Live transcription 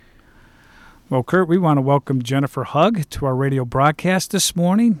Well, Kurt, we want to welcome Jennifer Hug to our radio broadcast this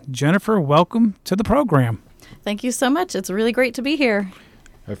morning. Jennifer, welcome to the program. Thank you so much. It's really great to be here.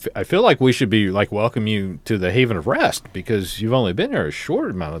 I feel like we should be welcome you to the Haven of Rest because you've only been there a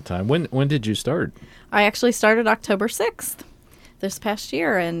short amount of time. When did you start? I actually started October 6th this past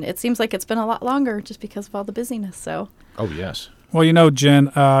year, and it seems like it's been a lot longer just because of all the busyness. So. Oh, yes. Well,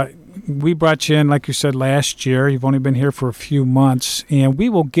 Jen, we brought you in, like you said, last year. You've only been here for a few months, and we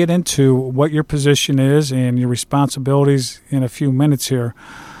will get into what your position is and your responsibilities in a few minutes here.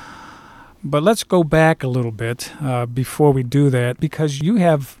 But let's go back a little bit before we do that, because you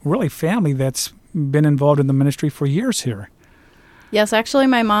have really family that's been involved in the ministry for years here. Yes, actually,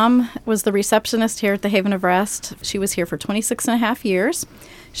 my mom was the receptionist here at the Haven of Rest. She was here for 26 and a half years.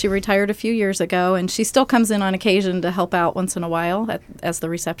 She retired a few years ago, and she still comes in on occasion to help out once in a while as the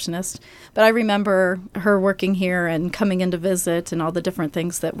receptionist. But I remember her working here and coming in to visit and all the different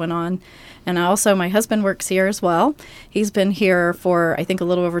things that went on. And also, my husband works here as well. He's been here for, I think, a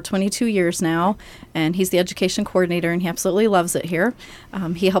little over 22 years now, and he's the education coordinator, and he absolutely loves it here.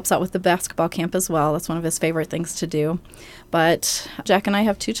 He helps out with the basketball camp as well. That's one of his favorite things to do. But Jack and I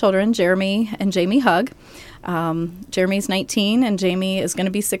have two children, Jeremy and Jamie Hug. Jeremy's 19 and Jamie is going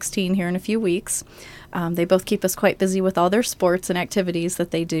to be 16 here in a few weeks. They both keep us quite busy with all their sports and activities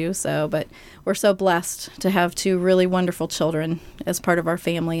that they do. But we're so blessed to have two really wonderful children as part of our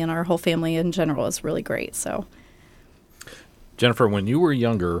family, and our whole family in general is really great. So, Jennifer, when you were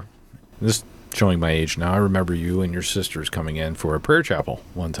younger, this is showing my age now, I remember you and your sisters coming in for a prayer chapel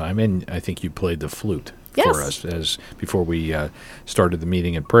one time, and I think you played the flute. Yes. For us before we started the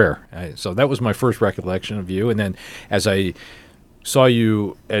meeting in prayer. So that was my first recollection of you. And then as I saw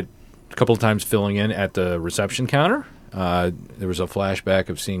you a couple of times filling in at the reception counter, there was a flashback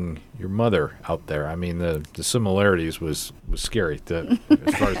of seeing your mother out there. I mean, the similarities was scary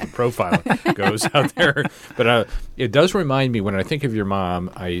as far as the profile goes out there. But it does remind me, when I think of your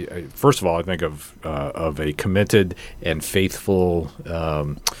mom, I first of all, I think of a committed and faithful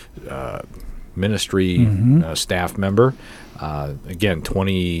ministry staff member. Again,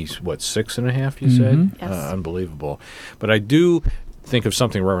 26 and a half, you said? Yes. Unbelievable. But I do think of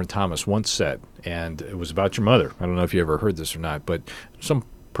something Reverend Thomas once said, and it was about your mother. I don't know if you ever heard this or not, but some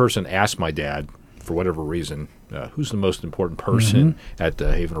person asked my dad, for whatever reason, who's the most important person at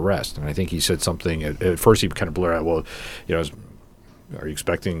Haven of Rest? And I think he said something, at first he kind of blurted out, well, are you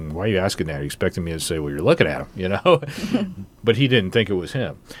expecting, why are you asking that? Are you expecting me to say, well, you're looking at him, But he didn't think it was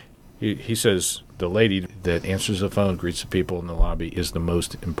him. He says the lady that answers the phone, greets the people in the lobby, is the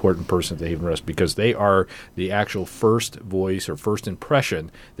most important person at the Haven Rest, because they are the actual first voice or first impression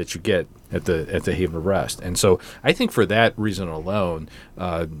that you get at the Haven of Rest. And so I think for that reason alone,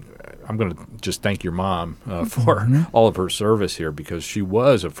 I'm going to just thank your mom for all of her service here, because she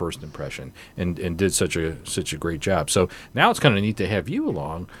was a first impression and did such a great job. So now it's kind of neat to have you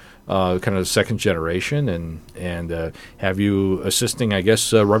along. Kind of second generation, and have you assisting, I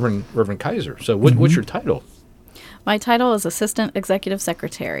guess, Reverend Kaiser. So what's your title? My title is Assistant Executive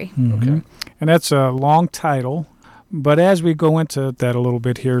Secretary. Okay. And that's a long title. But as we go into that a little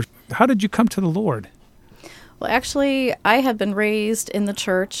bit here, how did you come to the Lord? Well, actually, I had been raised in the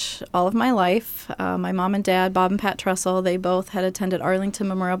church all of my life. My mom and dad, Bob and Pat Trussell, they both had attended Arlington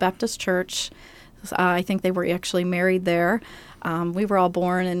Memorial Baptist Church. I think they were actually married there. We were all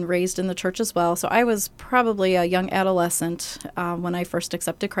born and raised in the church as well. So I was probably a young adolescent when I first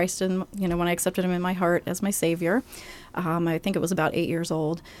accepted Christ, and when I accepted him in my heart as my Savior. I think it was about 8 years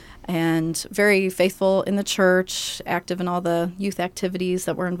old, and very faithful in the church, active in all the youth activities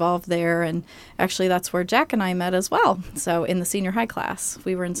that were involved there. And actually, that's where Jack and I met as well. So in the senior high class,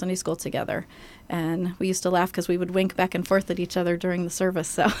 we were in Sunday school together. And we used to laugh because we would wink back and forth at each other during the service.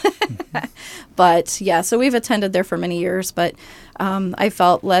 So, But yeah, so we've attended there for many years. But I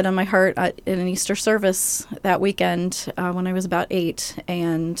felt led on my heart in an Easter service that weekend when I was about 8,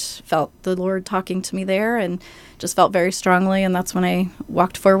 and felt the Lord talking to me there, and just felt very strongly. And that's when I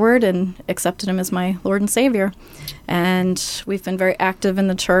walked forward and accepted him as my Lord and Savior. And we've been very active in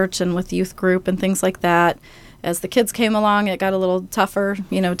the church and with youth group and things like that. As the kids came along, it got a little tougher,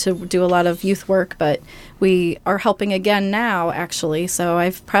 to do a lot of youth work, but we are helping again now, actually. So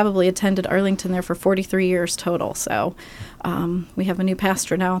I've probably attended Arlington there for 43 years total. So we have a new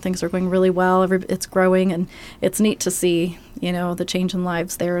pastor now. Things are going really well. It's growing, and it's neat to see, the change in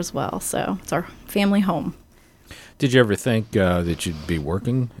lives there as well. So it's our family home. Did you ever think that you'd be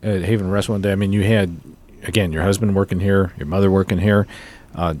working at Haven Rest one day? I mean, you had, again, your husband working here, your mother working here.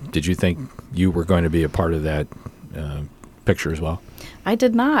 Did you think you were going to be a part of that picture as well? I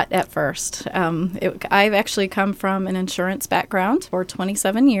did not at first. I've actually come from an insurance background for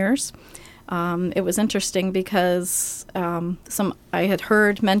 27 years. It was interesting because I had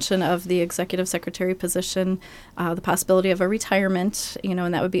heard mention of the executive secretary position, the possibility of a retirement,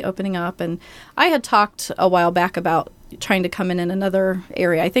 and that would be opening up. And I had talked a while back about trying to come in another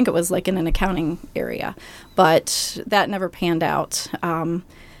area. I think it was like in an accounting area, but that never panned out.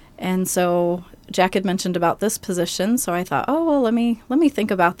 And so Jack had mentioned about this position, so I thought, oh, well, let me think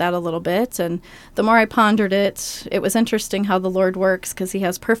about that a little bit. And the more I pondered it, it was interesting how the Lord works, because he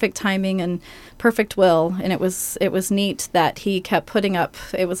has perfect timing and perfect will. And it was neat that he kept putting up,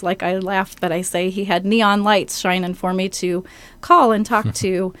 it was like I laughed, but I say he had neon lights shining for me to call and talk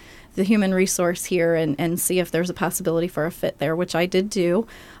to the human resource here and see if there's a possibility for a fit there, which I did do.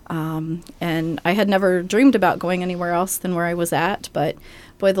 And I had never dreamed about going anywhere else than where I was at, but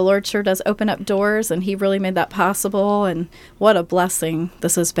boy, the Lord sure does open up doors, and he really made that possible. And what a blessing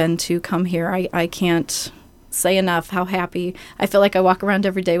this has been to come here. I can't say enough how happy. I feel like I walk around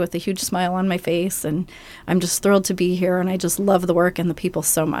every day with a huge smile on my face, and I'm just thrilled to be here, and I just love the work and the people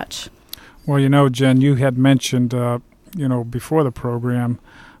so much. Well, Jen, you had mentioned, before the program,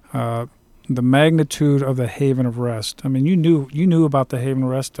 the magnitude of the Haven of Rest. I mean, you knew about the Haven of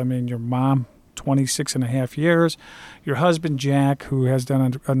Rest. I mean, your mom, 26 and a half years. Your husband, Jack, who has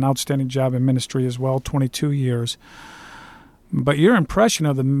done an outstanding job in ministry as well, 22 years. But your impression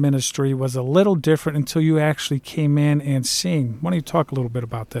of the ministry was a little different until you actually came in and seen. Why don't you talk a little bit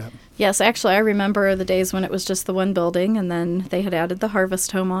about that? Yes, actually, I remember the days when it was just the one building, and then they had added the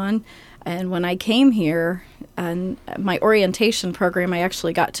Harvest Home on. And when I came here, and my orientation program, I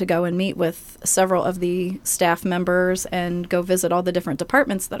actually got to go and meet with several of the staff members and go visit all the different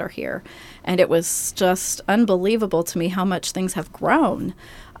departments that are here. And it was just unbelievable to me how much things have grown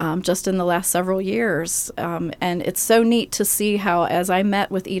just in the last several years. And it's so neat to see how, as I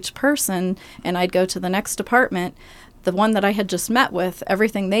met with each person and I'd go to the next department, the one that I had just met with,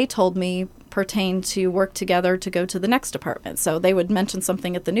 everything they told me pertained to work together to go to the next department. So they would mention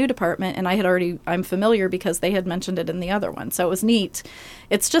something at the new department, and I'm familiar because they had mentioned it in the other one. So it was neat.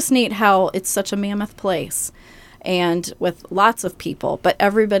 It's just neat how it's such a mammoth place and with lots of people, but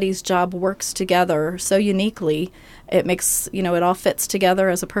everybody's job works together so uniquely. It makes, it all fits together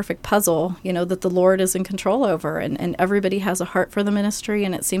as a perfect puzzle, that the Lord is in control over, and everybody has a heart for the ministry,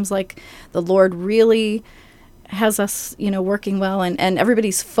 and it seems like the Lord really has us, working well, and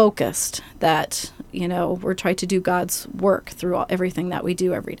everybody's focused that, we're trying to do God's work through everything that we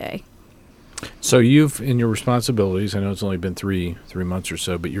do every day. So you've, in your responsibilities, I know it's only been three months or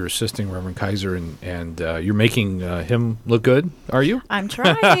so, but you're assisting Reverend Kaiser, and you're making him look good, are you? I'm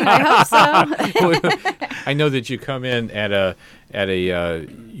trying. I hope so. I know that you come in at a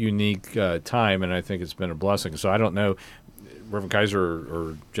unique time, and I think it's been a blessing. So I don't know, Reverend Kaiser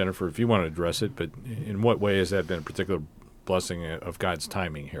or Jennifer, if you want to address it, but in what way has that been a particular blessing of God's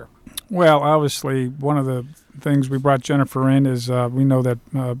timing here? Well, obviously, one of the things we brought Jennifer in is we know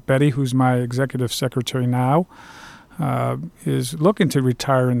that Betty, who's my executive secretary now, is looking to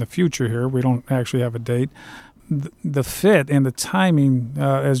retire in the future here. We don't actually have a date. The fit and the timing,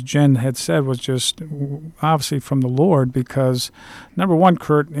 as Jen had said, was just obviously from the Lord because, number one,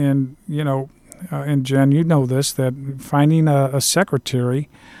 Kurt, and Jen, you know this, that finding a secretary,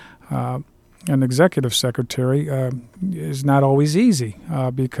 an executive secretary, is not always easy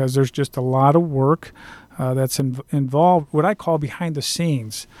because there's just a lot of work that's involved, what I call behind the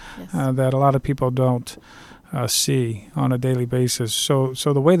scenes, yes. That a lot of people don't see on a daily basis. So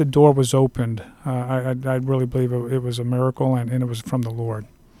the way the door was opened, I really believe it was a miracle, and it was from the Lord.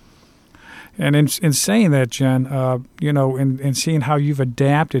 And in saying that, Jen, in seeing how you've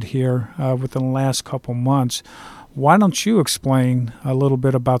adapted here within the last couple months, why don't you explain a little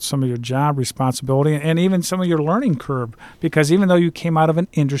bit about some of your job responsibility and even some of your learning curve? Because even though you came out of an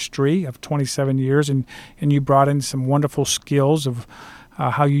industry of 27 years and you brought in some wonderful skills of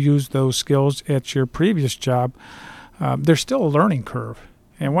how you used those skills at your previous job, there's still a learning curve.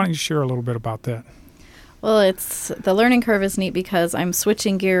 And why don't you share a little bit about that? Well, the learning curve is neat because I'm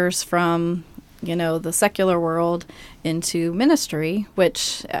switching gears from, the secular world into ministry,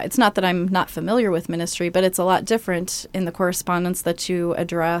 which it's not that I'm not familiar with ministry, but it's a lot different in the correspondence that you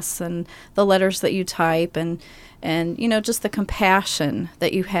address and the letters that you type and just the compassion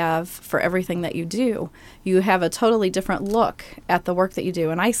that you have for everything that you do. You have a totally different look at the work that you do,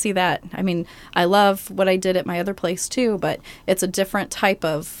 and I see that. I mean, I love what I did at my other place too, but it's a different type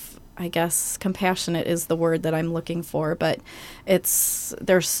of I guess compassionate is the word that I'm looking for, but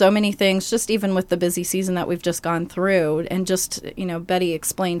there's so many things, just even with the busy season that we've just gone through, and just, Betty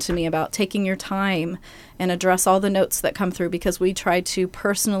explained to me about taking your time and address all the notes that come through, because we try to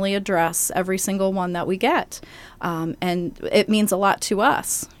personally address every single one that we get. And it means a lot to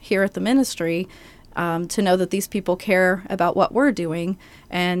us here at the ministry to know that these people care about what we're doing,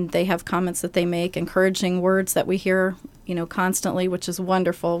 and they have comments that they make, encouraging words that we hear, constantly, which is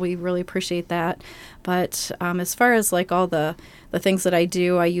wonderful. We really appreciate that. But as far as like all the things that I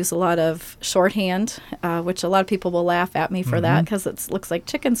do, I use a lot of shorthand, which a lot of people will laugh at me for that, because it looks like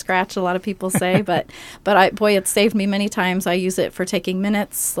chicken scratch, a lot of people say. but it's saved me many times. I use it for taking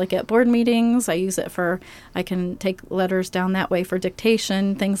minutes, like at board meetings. I use it I can take letters down that way for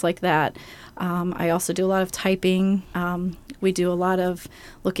dictation, things like that. I also do a lot of typing. We do a lot of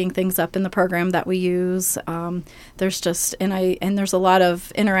looking things up in the program that we use. There's a lot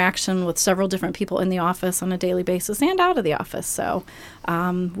of interaction with several different people in the office on a daily basis and out of the office. So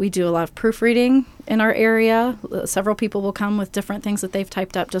we do a lot of proofreading in our area. Several people will come with different things that they've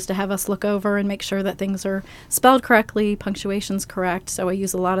typed up just to have us look over and make sure that things are spelled correctly, punctuation's correct. So I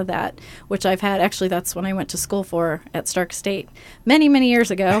use a lot of that, which I've had. Actually, that's when I went to school for at Stark State many, many years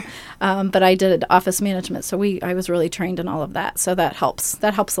ago. But I did office management, so I was really trained in all of that. So that helps.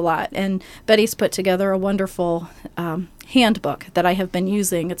 That helps a lot. And Betty's put together a wonderful handbook that I have been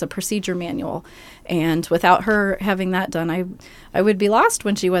using. It's a procedure manual. And without her having that done, I would be lost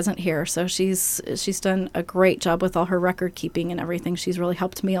when she wasn't here. So she's done a great job with all her record keeping and everything. She's really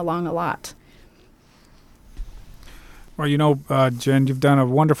helped me along a lot. Well, Jen, you've done a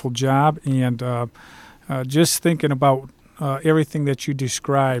wonderful job, and just thinking about everything that you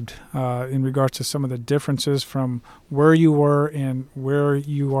described in regards to some of the differences from where you were and where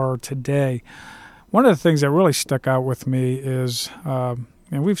you are today. One of the things that really stuck out with me is, and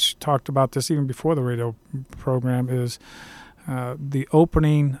we've talked about this even before the radio program, is the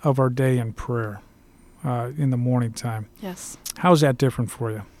opening of our day in prayer in the morning time. Yes. How's that different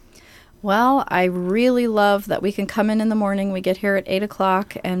for you? Well, I really love that we can come in the morning. We get here at 8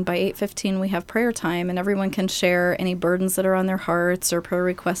 o'clock, and by 8:15 we have prayer time, and everyone can share any burdens that are on their hearts or prayer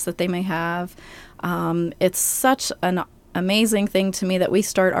requests that they may have. It's such an amazing thing to me that we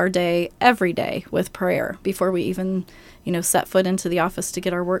start our day every day with prayer before we even set foot into the office to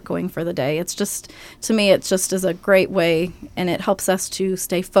get our work going for the day. It's just, to me, it just is a great way, and it helps us to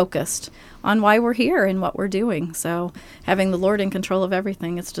stay focused on why we're here and what we're doing. So having the Lord in control of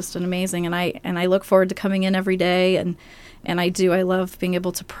everything, it's just an amazing, and I look forward to coming in every day, and I love being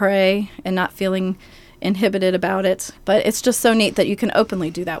able to pray and not feeling inhibited about it. But it's just so neat that you can openly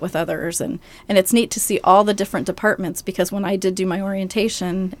do that with others, and it's neat to see all the different departments, because when I did do my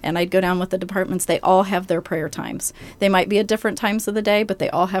orientation and I'd go down with the departments, they all have their prayer times. They might be at different times of the day, but they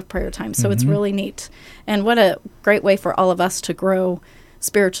all have prayer times. So it's really neat, and what a great way for all of us to grow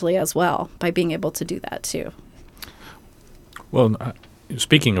spiritually as well by being able to do that too. Well,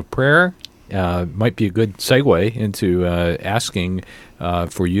 speaking of prayer, might be a good segue into asking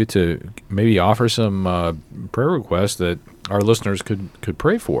for you to maybe offer some prayer requests that our listeners could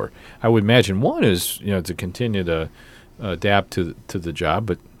pray for. I would imagine one is to continue to adapt to the job,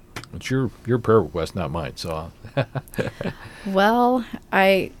 but it's your prayer request, not mine. So, well,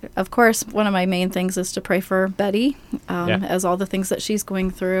 of course, one of my main things is to pray for Betty, as all the things that she's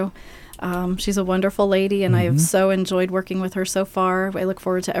going through. She's a wonderful lady, and I have so enjoyed working with her so far. I look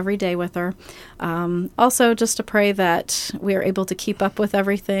forward to every day with her. Also, just to pray that we are able to keep up with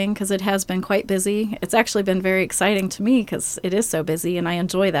everything, because it has been quite busy. It's actually been very exciting to me because it is so busy, and I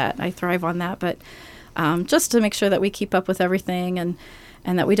enjoy that. I thrive on that. But just to make sure that we keep up with everything, and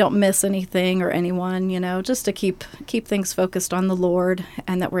that we don't miss anything or anyone, just to keep things focused on the Lord,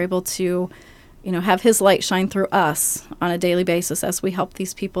 and that we're able to have His light shine through us on a daily basis as we help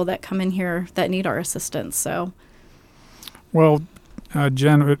these people that come in here that need our assistance. So, well,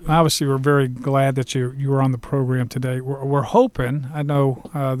 Jen, obviously we're very glad that you were on the program today. We're hoping, I know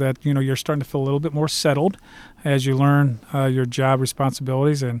that you're starting to feel a little bit more settled as you learn your job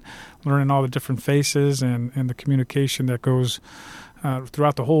responsibilities and learning all the different faces and the communication that goes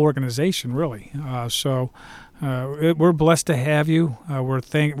throughout the whole organization, really. We're blessed to have you.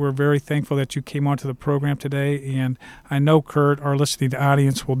 We're very thankful that you came onto the program today, and I know, Kurt, our listening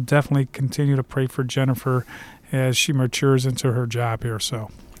audience will definitely continue to pray for Jennifer as she matures into her job here.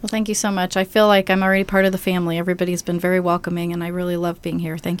 So, well, thank you so much. I feel like I'm already part of the family. Everybody's been very welcoming, and I really love being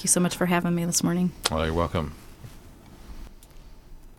here. Thank you so much for having me this morning. Well, you're welcome.